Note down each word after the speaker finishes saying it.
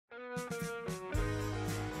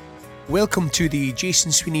Welcome to the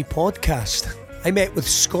Jason Sweeney podcast. I met with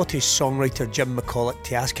Scottish songwriter Jim Mcculloch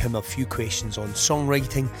to ask him a few questions on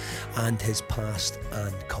songwriting and his past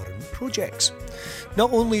and current projects.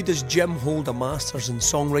 Not only does Jim hold a Masters in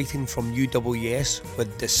Songwriting from UWS,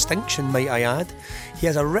 with distinction might I add, he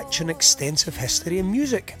has a rich and extensive history in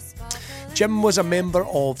music. Jim was a member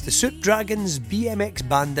of the Soup Dragons, BMX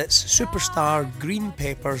Bandits, Superstar, Green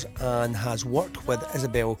Peppers, and has worked with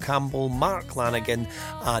Isabel Campbell, Mark Lanigan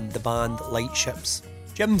and the band Lightships.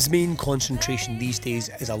 Jim's main concentration these days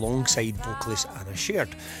is alongside vocalist Anna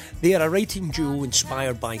Shared. They are a writing duo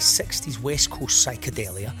inspired by 60s West Coast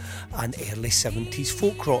psychedelia and early 70s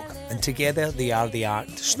folk rock, and together they are the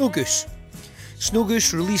act Snow Goose. Snow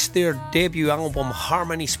Goose released their debut album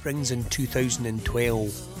Harmony Springs in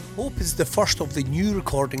 2012. Hope is the first of the new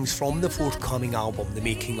recordings from the forthcoming album, The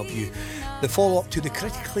Making of You, the follow-up to the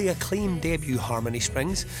critically acclaimed debut Harmony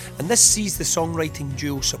Springs, and this sees the songwriting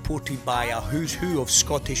duo supported by a who's who of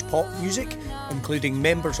Scottish pop music, including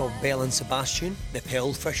members of Belle and Sebastian, the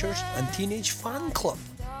Pearl Fishers and Teenage Fan Club.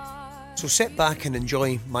 So sit back and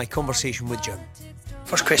enjoy my conversation with Jim.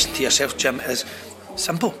 First question to yourself, Jim, is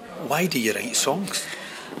simple. Why do you write songs?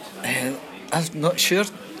 I'm not sure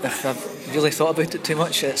if I've really thought about it too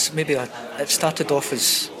much. It started off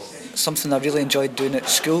as something I really enjoyed doing at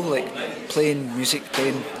school, like playing music,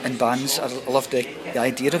 playing in bands. I loved the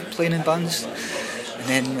idea of playing in bands. And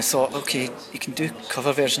then I thought, okay, you can do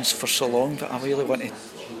cover versions for so long, but I really want to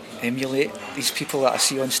emulate these people that I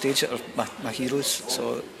see on stage that are my heroes.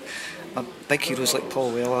 So my big heroes like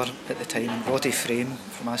Paul Weller at the time, Roddy Frame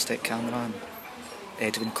from Aztec Camera, and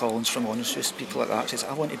Edwin Collins from Honest Juice, people like that. Says,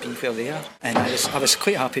 I want to be where they are. And I was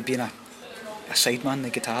quite happy being a sideman, the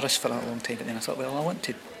guitarist for a long time. But then I thought, well, I want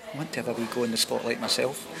to have a wee go in the spotlight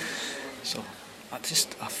myself. So I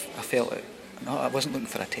felt it. No, I wasn't looking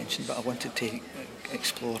for attention, but I wanted to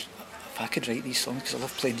explore if I could write these songs, because I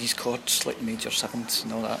love playing these chords like major sevenths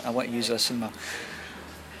and all that. I want to use this and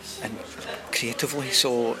creatively.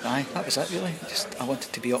 So that was it really. I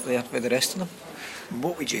wanted to be up there with the rest of them.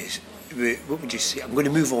 What would you say? I'm going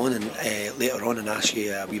to move on and later on and ask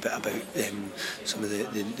you a wee bit about some of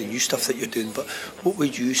the new stuff that you're doing, but what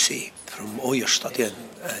would you say from all your studying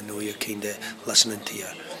and all your kind of listening to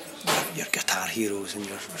your guitar heroes and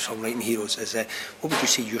your songwriting heroes, what would you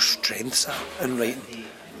say your strengths are in writing?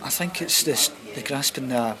 I think it's the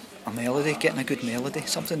grasping a melody, getting a good melody,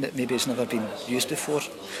 something that maybe has never been used before.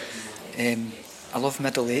 I love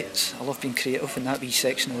middle eights. I love being creative in that wee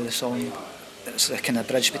section of the song. It's a kind of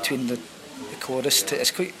bridge between the chorus.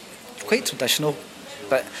 It's quite traditional,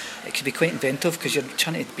 but it can be quite inventive because you're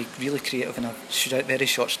trying to be really creative in a very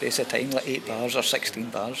short space of time, like 8 bars or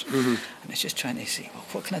 16 bars. Mm-hmm. And it's just trying to say, well,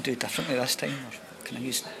 what can I do differently this time? Or can I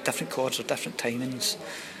use different chords or different timings?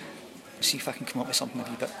 See if I can come up with something a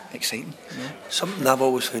wee bit exciting. You know? Something I've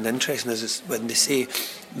always found interesting is when they say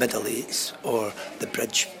middle eights or the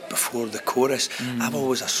bridge before the chorus, I've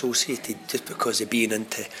always associated, just because of being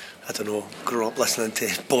into, I don't know, growing up listening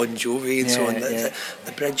to Bon Jovi and so on,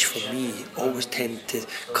 the bridge for me always tended to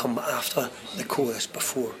come after the chorus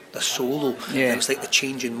before the solo. It was like the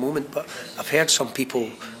changing moment, but I've heard some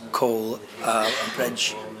people call a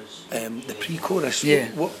bridge the pre-chorus.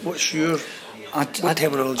 What's your... What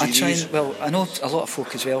terminology do you use? Well, I know a lot of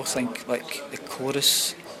folk as well think like the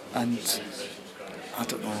chorus and I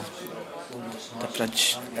don't know, the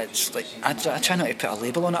bridge. It's like I try not to put a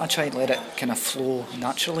label on it. I try and let it kind of flow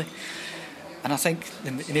naturally. And I think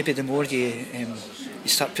maybe the more you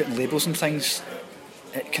start putting labels on things,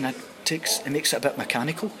 it kind of makes it a bit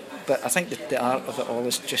mechanical. But I think that the art of it all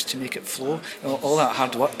is just to make it flow. You know, all that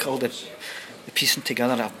hard work, all the piecing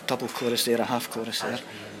together a double chorus there, a half chorus there.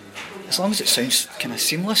 As long as it sounds kind of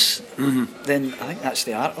seamless, then I think that's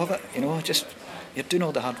the art of it. You know, just you're doing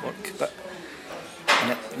all the hard work, but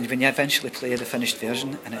when you eventually play the finished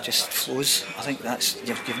version and it just flows, I think that's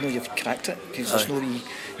you've cracked it, because there's no wee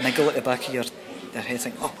niggle at the back of your head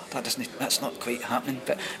thinking, oh, that's not quite happening.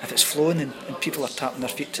 But if it's flowing and people are tapping their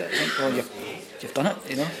feet to it, I think, well, you've done it,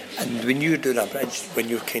 you know. And when you do a bridge, when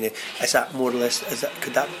you're kind of, is that more or less,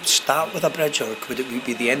 could that start with a bridge, or could it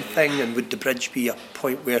be the end thing, and would the bridge be a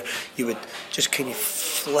point where you would just kind of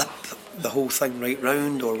flip the whole thing right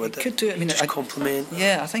round, or would it do, just complement?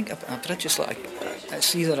 Yeah, I think a bridge is like,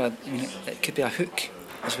 it's either it could be a hook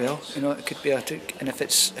as well, you know, it could be a hook, and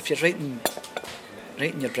if you're writing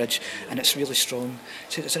your bridge and it's really strong,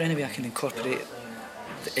 so is there any way I can incorporate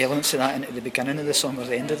the elements of that into the beginning of the song or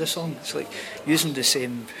the end of the song? It's like using the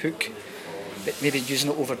same hook, but maybe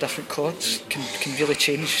using it over different chords can really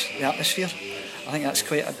change the atmosphere. I think that's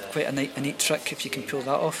quite a neat trick if you can pull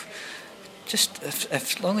that off. just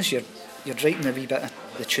if long as you're writing a wee bit of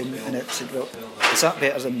the tune and it's, well, is that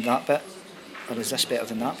better than that bit, or is this better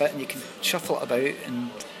than that bit, and you can shuffle it about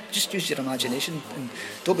and just use your imagination, and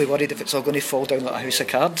don't be worried if it's all going to fall down like a house of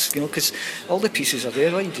cards, you know, because all the pieces are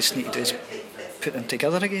there. All you just need to do is put them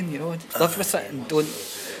together again, you know, and live with it, and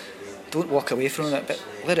don't walk away from it, but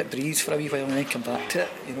let it breathe for a wee while and then come back to it,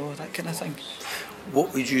 you know, that kind of thing.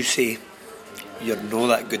 What would you say you're not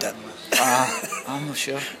that good at? I'm not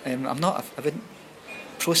sure. I'm not. I wouldn't.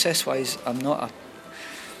 Process-wise, I'm not.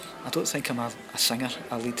 I don't think I'm a singer,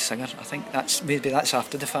 a lead singer. I think that's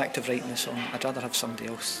after the fact of writing the song. I'd rather have somebody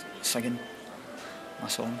else singing my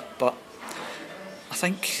song. But I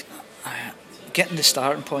think getting the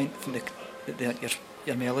starting point from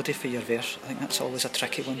your melody for your verse, I think that's always a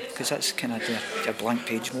tricky one, because that's kind of your blank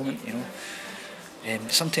page moment, you know.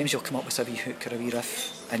 Sometimes you'll come up with a wee hook or a wee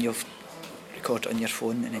riff, and you'll record it on your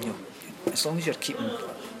phone, and then as long as you're keeping,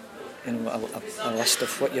 you know, a list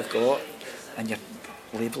of what you've got and you're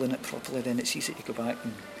labelling it properly, then it's easy to go back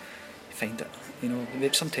and find it. You know,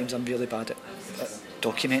 maybe sometimes I'm really bad at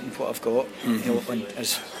documenting what I've got, you know,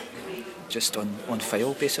 as just on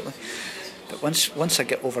file basically. But once I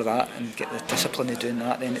get over that and get the discipline of doing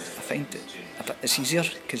that, then I find it's easier,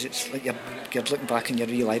 because it's like you're looking back in your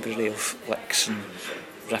wee library of licks and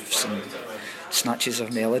riffs and snatches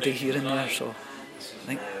of melody here and there. So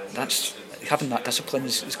I think having that discipline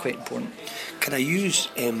is quite important. Can I use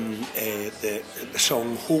the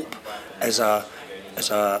song Hope as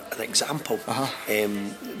an example?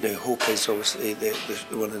 Now, Hope is obviously the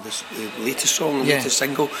one of the latest song, latest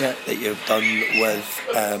single that you've done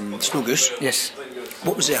with Snow Goose. Yes.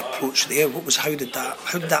 What was the approach there? How did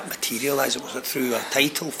that materialise? Was it through a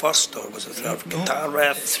title first, or was it through a guitar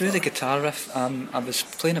riff? Through the guitar riff. I was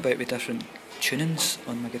playing about with different tunings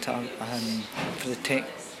on my guitar. For the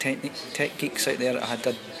tech geeks out there, I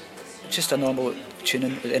had just a normal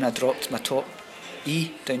tuning, and I dropped my top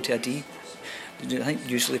E down to a D. I think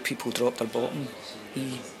usually people drop their bottom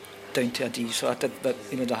E down to a D, so I did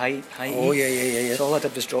the high Oh, E. yeah. So all I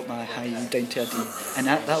did was drop my high E down to a D, and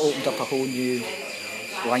that opened up a whole new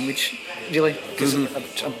language, really, because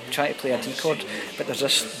I'm trying to play a D chord, but there's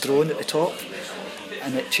this drone at the top,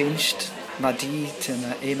 and it changed my D to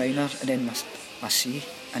my A minor and then my C,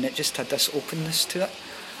 and it just had this openness to it.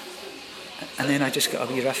 And then I just got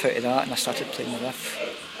a wee riff out of that, and I started playing the riff,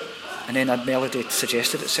 and then a melody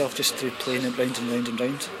suggested itself just through playing it round and round and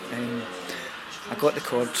round. I got the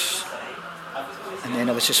chords, and then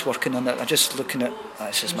I was just working on it. I just looking at,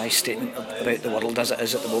 this is my statement about the world as it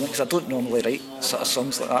is at the moment, because I don't normally write sort of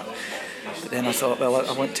songs like that. But then I thought, well,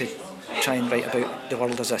 I want to try and write about the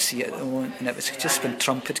world as I see it at the moment. And it was just when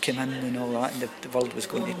Trump had come in and all that, and the world was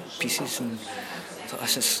going to pieces, and I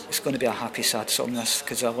thought, it's going to be a happy, sad song, this,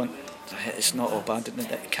 because it's not all bad, and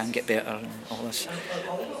it can get better and all this.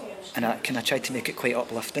 And I tried to make it quite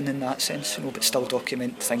uplifting in that sense, you know, but still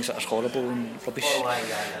document things that are horrible and rubbish.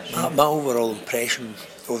 My overall impression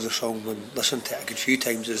of the song, when listening to it a good few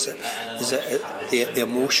times, is that the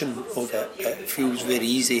emotion of it feels very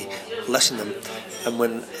easy listening. And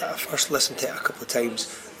when I first listened to it a couple of times,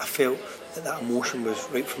 I felt that emotion was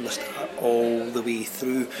right from the start all the way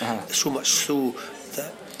through. So much so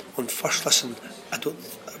that on first listen,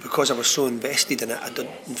 because I was so invested in it, I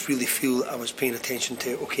didn't really feel I was paying attention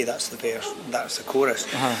to, okay, that's the verse, that's the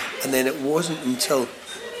chorus. And then it wasn't until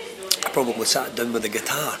I probably sat down with the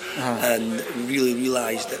guitar and really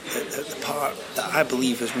realised that the part that I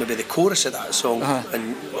believe is maybe the chorus of that song,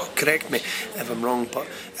 and correct me if I'm wrong, but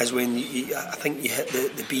is when I think you hit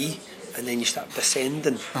the B and then you start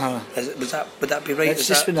descending. Would that be right? It's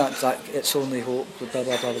just when that it's only hope, blah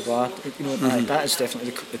blah blah blah. You know, that is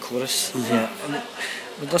definitely the chorus. Yeah. And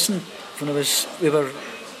when we were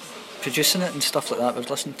producing it and stuff like that, we were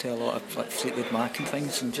listening to a lot of like Fleetwood Mac and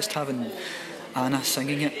things, and just having Anna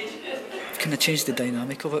singing it kind of changed the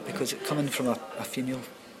dynamic of it, because it coming from a female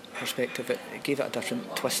perspective, it gave it a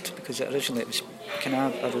different twist, because originally it was kind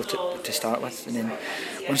of, I wrote it to start with, and then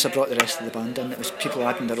once I brought the rest of the band in, it was people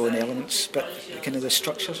adding their own elements, but kind of the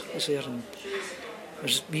structure was there, and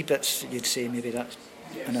there's wee bits you'd say maybe that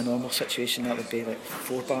in a normal situation that would be like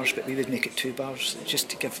 4 bars, but we would make it 2 bars just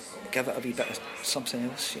to give it a wee bit of something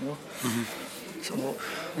else, you know. So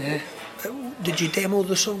yeah. Did you demo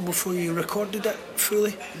the song before you recorded it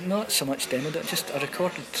fully? Not so much demoed it, I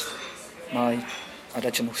recorded my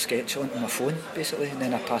original sketch onto my phone basically, and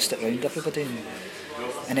then I passed it round everybody,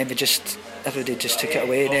 and then everybody just took it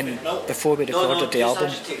away, and then before we recorded the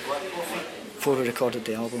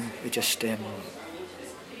album we just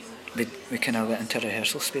we kind of went into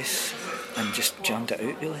rehearsal space and just jammed it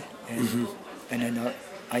out really, and then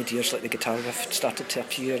ideas like the guitar riff started to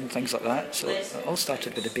appear and things like that. So it all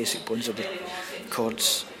started with the basic bones of the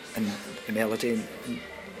chords and the melody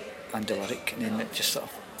and the lyric, and then it just sort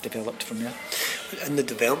of developed from there. In the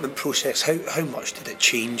development process, how much did it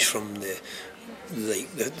change from the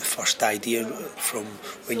first idea, from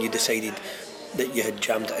when you decided that you had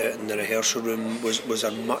jammed it out in the rehearsal room? Was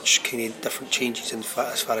there much kind of different changes as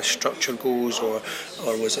far as structure goes, or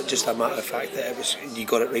was it just a matter of fact that it was you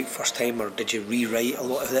got it right first time, or did you rewrite a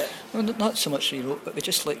lot of it? Well, not so much rewrote, but we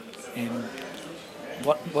just like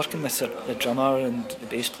working with the drummer and the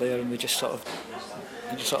bass player, and we just sort of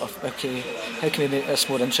okay, how can we make this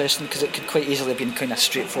more interesting? Because it could quite easily have been kind of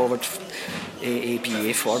straightforward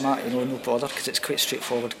A-B-A format, no bother, because it's quite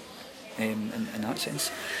straightforward in that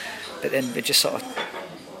sense. But then we just sort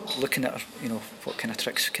of looking at, what kind of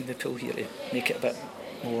tricks can we pull here to make it a bit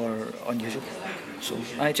more unusual. So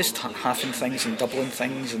I just halving things and doubling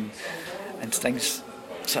things and things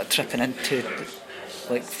sort of tripping into,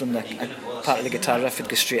 like from the part of the guitar riff would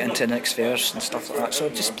go straight into the next verse and stuff like that. So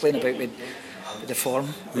just playing about with the form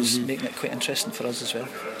was making it quite interesting for us as well.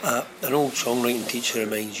 An old songwriting teacher of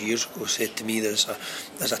mine years ago said to me there's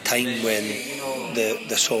a time when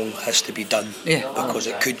the song has to be done, because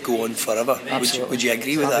it could go on forever. Would you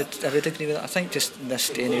agree with that? I would agree with that. I think just in this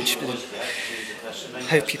day and age,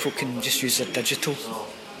 how people can just use their digital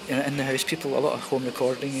in the house, a lot of home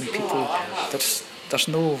recording, and people, there's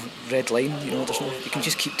no red line, you can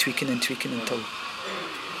just keep tweaking until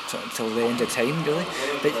the end of time, really.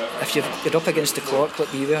 But if you're up against the clock,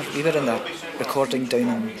 like we were in a recording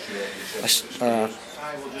down in a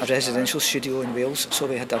residential studio in Wales, so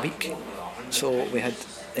we had a week. So we had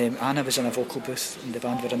Anna was in a vocal booth and the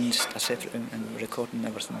band were in a separate room and recording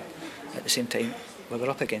everything at the same time. We were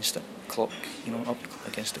up against it, up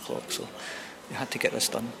against the clock, so we had to get this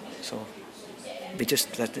done. So we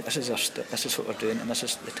just, this is what we're doing, and this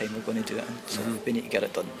is the time we're going to do it in, so we need to get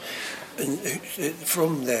it done. And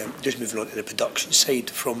from just moving on to the production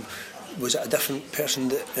side, was it a different person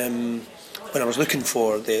that when I was looking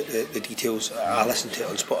for the details, I listened to it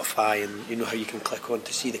on Spotify, and you know how you can click on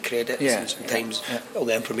to see the credits, and sometimes all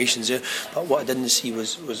the information's there, but what I didn't see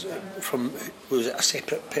was it a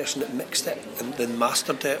separate person that mixed it and then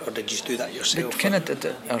mastered it, or did you do that yourself? We kind of did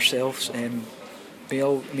it ourselves.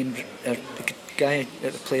 The guy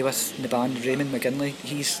that we play with in the band, Raymond McGinley,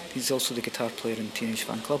 he's also the guitar player in Teenage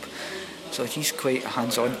Fan Club, so he's quite a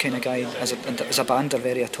hands-on kind of guy. As a band, they're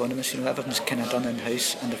very autonomous, everything's kind of done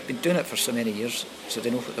in-house, and they've been doing it for so many years, so they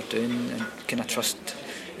know what they're doing and kind of trust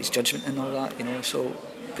his judgment and all that, So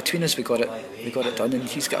between us we got it done, and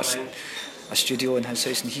he's got a studio in his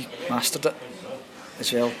house and he mastered it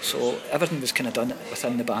as well, so everything was kind of done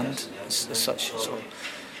within the band as such. So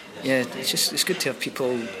yeah, it's good to have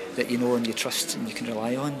people that you know and you trust and you can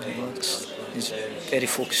rely on. These very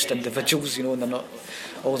focused individuals, and they're not,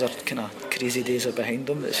 all their kind of crazy days are behind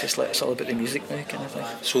them. It's just like it's all about the music now, kind of thing.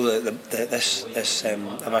 So this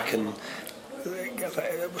if I can,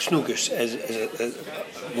 Snow Goose is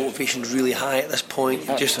motivation really high at this point.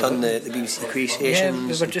 You've just done the BBC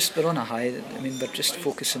Creations. Yeah, we're on a high. We're just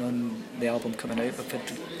focusing on the album coming out. We've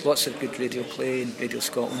had lots of good radio play in Radio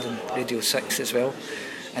Scotland and Radio 6 as well.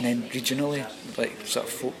 And then regionally, like sort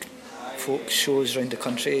of folk shows around the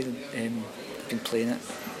country, been playing it,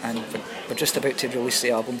 and we're just about to release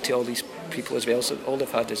the album to all these people as well. So all they've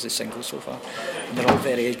had is the single so far, and they're all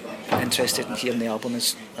very interested in hearing the album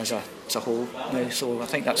as a whole now. So I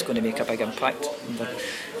think that's going to make a big impact. And we're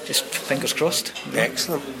just fingers crossed.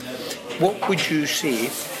 Excellent. What would you say?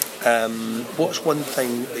 What's one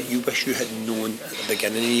thing that you wish you had known at the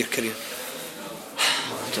beginning of your career?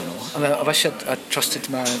 I don't know. I wish I'd trusted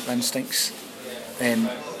my instincts a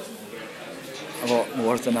lot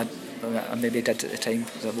more than I maybe did at the time.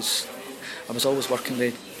 Because I was always working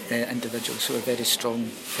with individuals who were very strong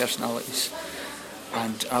personalities,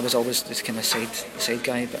 and I was always this kind of side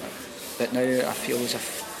guy. But now I feel as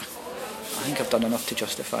if I think I've done enough to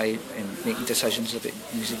justify making decisions about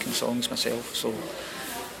music and songs myself. So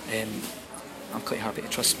I'm quite happy to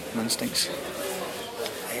trust my instincts.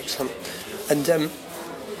 Excellent. And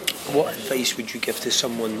what advice would you give to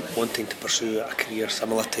someone wanting to pursue a career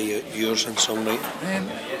similar to yours in songwriting?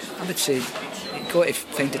 I would say you've got to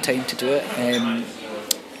find the time to do it.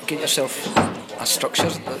 Get yourself a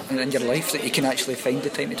structure in your life that you can actually find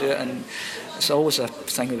the time to do it. And it's always a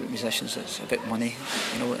thing with musicians, it's about money.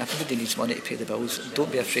 Everybody needs money to pay the bills.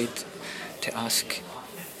 Don't be afraid to ask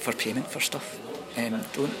for payment for stuff.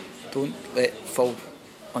 Don't let it fall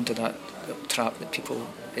under that trap that people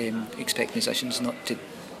expect musicians not to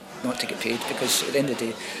get paid, because at the end of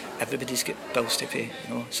the day everybody's got bills to pay,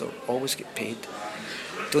 so always get paid.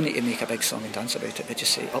 don't need to make a big song and dance about it, but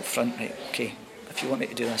just say up front, right, okay, if you want me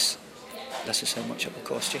to do this, this is how much it will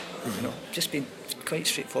cost you. You know, just being quite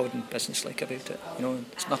straightforward and business-like about it. You know,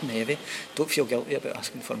 it's nothing heavy. Don't feel guilty about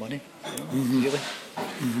asking for money. You know, really.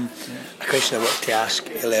 Yeah. A question I wanted to ask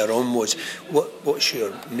earlier on was, what's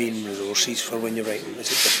your main resources for when you're writing?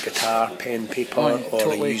 Is it just guitar, pen, paper, or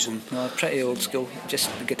totally. are you using? No, pretty old school. Just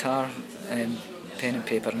the guitar, pen and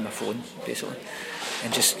paper, and my phone, basically.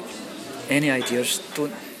 And just any ideas.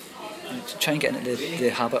 Don't try and get into the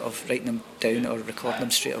habit of writing them down or recording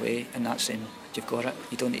them straight away, and that's then you've got it.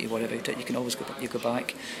 You don't need to worry about it. You can always go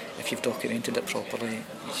back if you've documented it properly.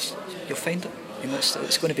 You'll find it. You know,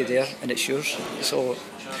 it's going to be there and it's yours. So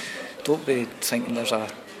don't be thinking there's a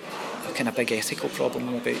kind of big ethical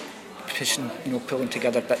problem about pulling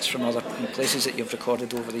together bits from other places that you've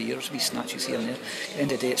recorded over the years, wee snatches here and there. At the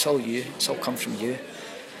end of the day, it's all you. It's all come from you.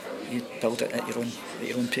 You build it at your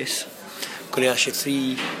own pace. I'm going to ask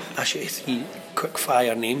you three quick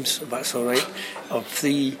fire names, if that's all right, of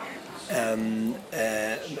three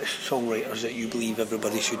songwriters that you believe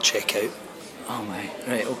everybody should check out. Oh my,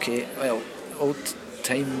 right, okay. Well, old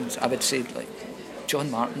times, I would say like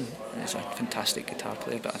John Martin is a fantastic guitar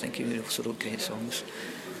player, but I think he also wrote great songs.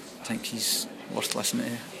 I think he's worth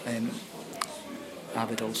listening to. I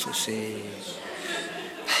would also say,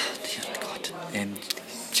 dear God,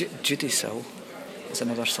 Judy Sill is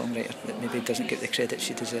another songwriter that maybe doesn't get the credit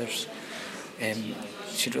she deserves.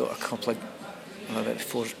 She wrote about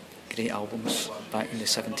 4 great albums back in the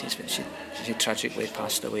 70s, but she tragically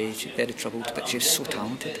passed away. She's very troubled, but she was so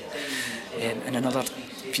talented. And another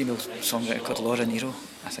female songwriter called Laura Nero,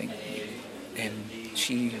 I think.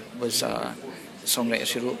 She was a songwriter.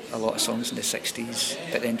 She wrote a lot of songs in the 60s,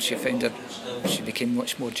 but then she became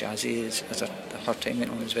much more jazzy as her time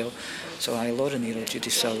went on as well. So Laura Nero, Judy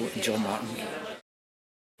Sill and John Martin.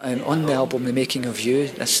 On the album The Making of You,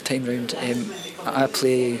 this time round, I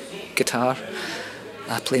play guitar,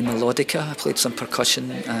 I play melodica, I played some percussion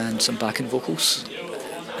and some backing vocals.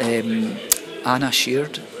 Anna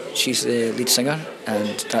Sheard, she's the lead singer,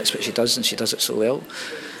 and that's what she does, and she does it so well.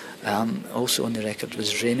 Also on the record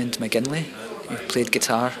was Raymond McGinley, who played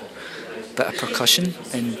guitar, a bit of percussion,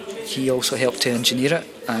 and he also helped to engineer it,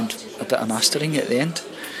 and a bit of mastering at the end.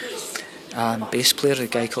 Bass player, a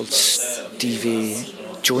guy called Stevie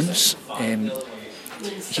Jones,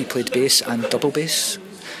 he played bass and double bass.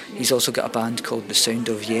 He's also got a band called The Sound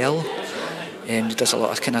of Yell. He does a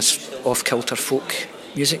lot of kind of off-kilter folk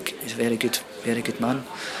music. He's a very good man.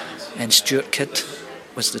 And Stuart Kidd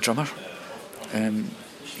was the drummer.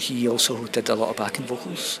 He also did a lot of backing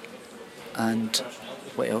vocals. And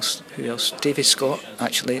what else? Who else? Davy Scott,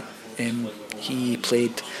 actually. He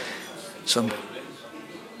played some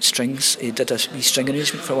strings. He did a wee string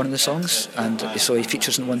arrangement for one of the songs, and so he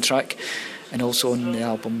features in one track. And also on the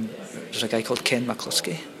album there's a guy called Ken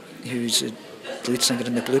Mcculloch, who's the lead singer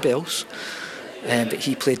in the Bluebells, but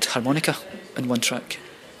he played harmonica in one track.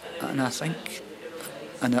 And I think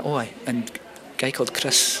and a guy called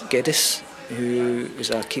Chris Geddes, who is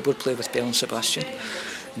a keyboard player with Bell and Sebastian,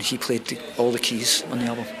 and he played all the keys on the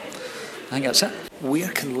album. I think that's it. Where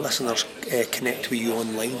can listeners connect with you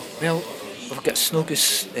online? Well, we've got Snow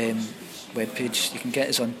Goose webpage. You can get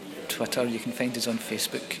us on Twitter, you can find us on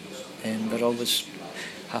Facebook, and we're always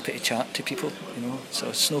happy to chat to people, you know.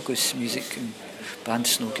 So Snow Goose Music and band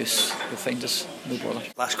Snow Goose, you'll find us, no bother.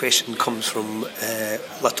 Last question comes from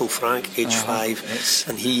Little Frank, age 5, yes.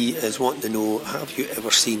 And he is wanting to know, have you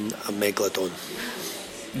ever seen a megalodon?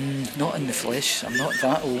 Not in the flesh, I'm not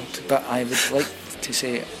that old, but I would like to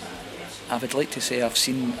say I've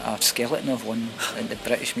seen a skeleton of one in the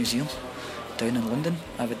British Museum down in London.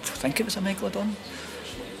 I would think it was a megalodon.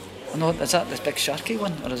 No, is that the big sharky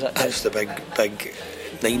one, or is that? That's the big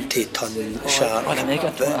 90-ton shark. Oh, the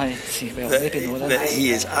megalodon. I see. Well, maybe know that. That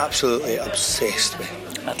he is absolutely obsessed with.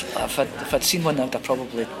 If I'd seen one, I'd have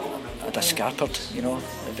probably had a scarpered, you know.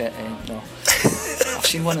 No, I've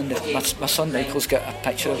seen one, and my son Michael's got a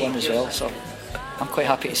picture of one as well. So I'm quite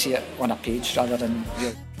happy to see it on a page rather than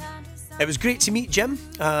real. It was great to meet Jim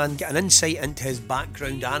and get an insight into his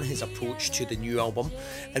background and his approach to the new album.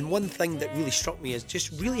 And one thing that really struck me is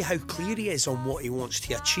just really how clear he is on what he wants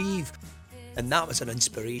to achieve. And that was an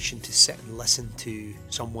inspiration to sit and listen to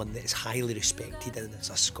someone that is highly respected and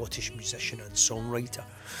is a Scottish musician and songwriter.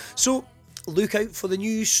 So look out for the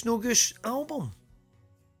new Snow Goose album.